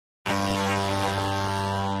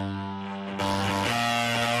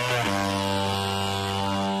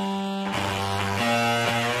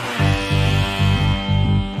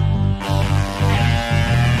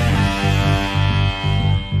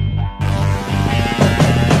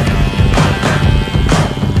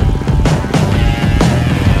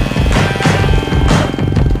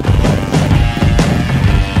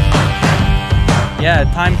Yeah,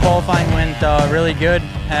 time qualifying went really good.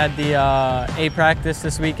 Had the A practice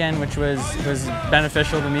this weekend, which was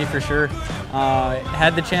beneficial to me for sure.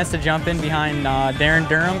 Had the chance to jump in behind Darren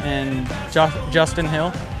Durham and Justin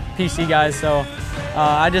Hill, PC guys. So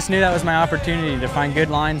I just knew that was my opportunity to find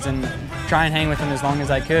good lines and try and hang with them as long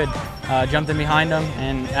as I could. Jumped in behind them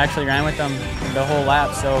and actually ran with them the whole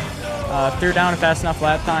lap. So threw down a fast enough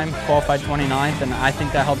lap time, qualified 29th, and I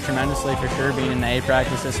think that helped tremendously for sure being in the A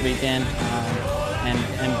practice this weekend. And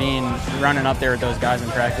running up there with those guys in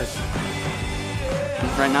practice.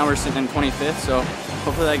 Right now we're sitting in 25th, so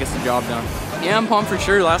hopefully that gets the job done. Yeah, I'm pumped for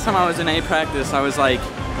sure. Last time I was in A practice, I was like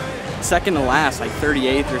second to last, like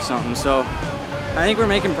 38th or something. So I think we're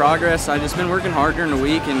making progress. I've just been working hard during the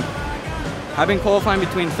week, and I've been qualifying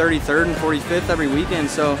between 33rd and 45th every weekend.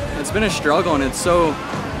 So it's been a struggle, and it's so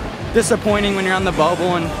disappointing when you're on the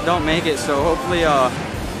bubble and don't make it. So hopefully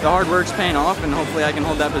the hard work's paying off, and hopefully I can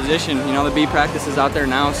hold that position. You know, the B practice is out there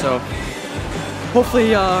now, so hopefully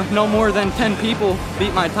no more than 10 people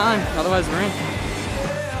beat my time, otherwise we're in.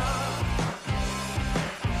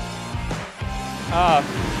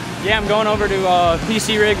 Yeah, I'm going over to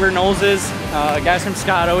PC rig where Knowles is. Guys from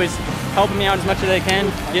Scott always helping me out as much as they can,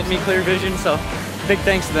 getting me clear vision, so big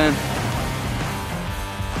thanks to them.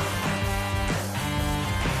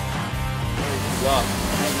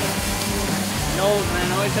 Knowles,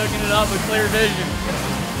 man, always hooking it up with clear vision.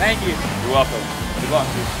 Thank you. You're welcome. Good luck.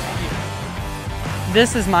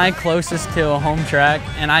 This is my closest to a home track,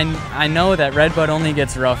 and I know that Redbud only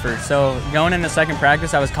gets rougher. So going into second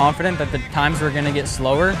practice, I was confident that the times were going to get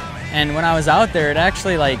slower. And when I was out there, it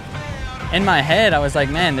actually, like, in my head, I was like,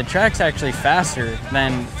 man, the track's actually faster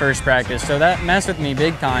than first practice. So that messed with me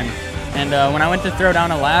big time. And when I went to throw down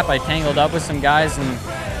a lap, I tangled up with some guys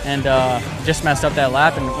and just messed up that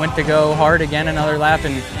lap, and went to go hard again another lap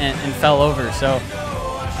and fell over. So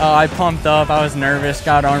I pumped up, I was nervous,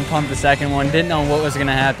 got arm pumped the second one, didn't know what was going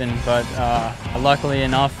to happen, but luckily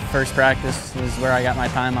enough, first practice was where I got my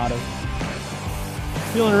time out of.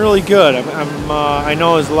 Feeling really good. I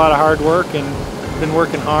know it's a lot of hard work, and been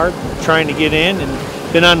working hard, trying to get in,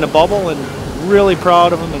 and been on the bubble, and really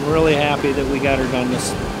proud of them and really happy that we got her done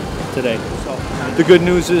this today. So the good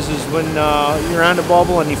news is when you're on the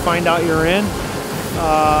bubble and you find out you're in,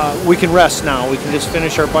 we can rest now. We can just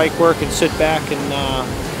finish our bike work and sit back and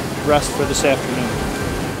rest for this afternoon.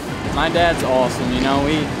 My dad's awesome. You know,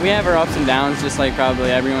 we have our ups and downs just like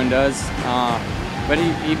probably everyone does, but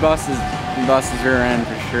he busts his rear end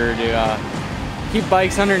for sure to keep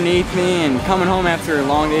bikes underneath me and coming home after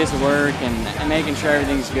long days of work and making sure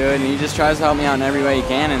everything's good, and he just tries to help me out in every way he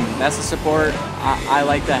can, and that's the support I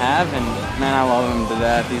like to have, and man, I love him to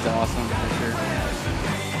death. He's awesome for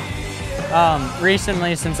sure.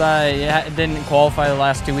 Recently, since I didn't qualify the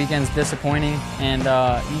last 2 weekends, disappointing, and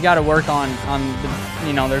you got to work on the,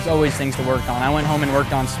 you know, there's always things to work on. I went home and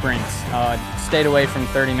worked on sprints, stayed away from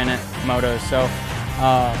 30-minute motos, so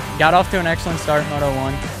got off to an excellent start in Moto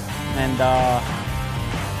 1, and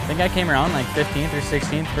I think I came around like 15th or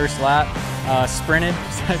 16th first lap, sprinted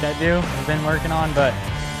just like I do, I've been working on, but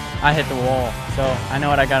I hit the wall. So I know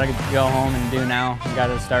what I gotta go home and do now. I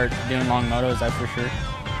gotta start doing long motos, that's for sure.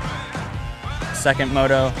 Second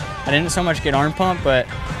moto, I didn't so much get arm pump, but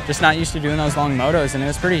just not used to doing those long motos, and it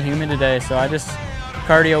was pretty humid today, so I just,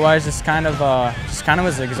 cardio-wise, just kind of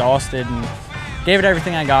was exhausted, and gave it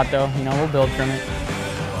everything I got though. You know, we'll build from it.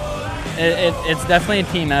 It's definitely a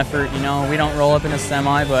team effort, you know. We don't roll up in a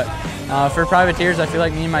semi, but for privateers, I feel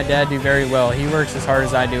like me and my dad do very well. He works as hard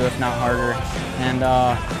as I do, if not harder, and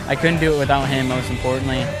I couldn't do it without him, most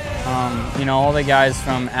importantly. You know, all the guys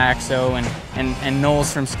from AXO and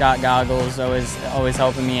Knowles from Scott Goggles always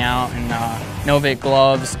helping me out, and Novik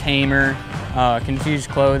Gloves, Tamer, Confused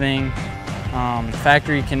Clothing,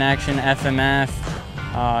 Factory Connection, FMF,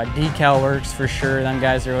 Decal Works for sure. Them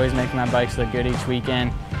guys are always making my bikes look good each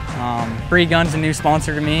weekend. Free Gun's a new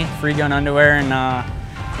sponsor to me, Free Gun Underwear, and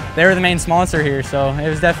they were the main sponsor here, so it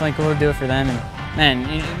was definitely cool to do it for them. And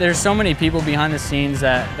man, there's so many people behind the scenes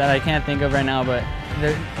that I can't think of right now, but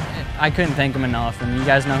I couldn't thank them enough, and you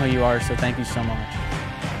guys know who you are, so thank you so much.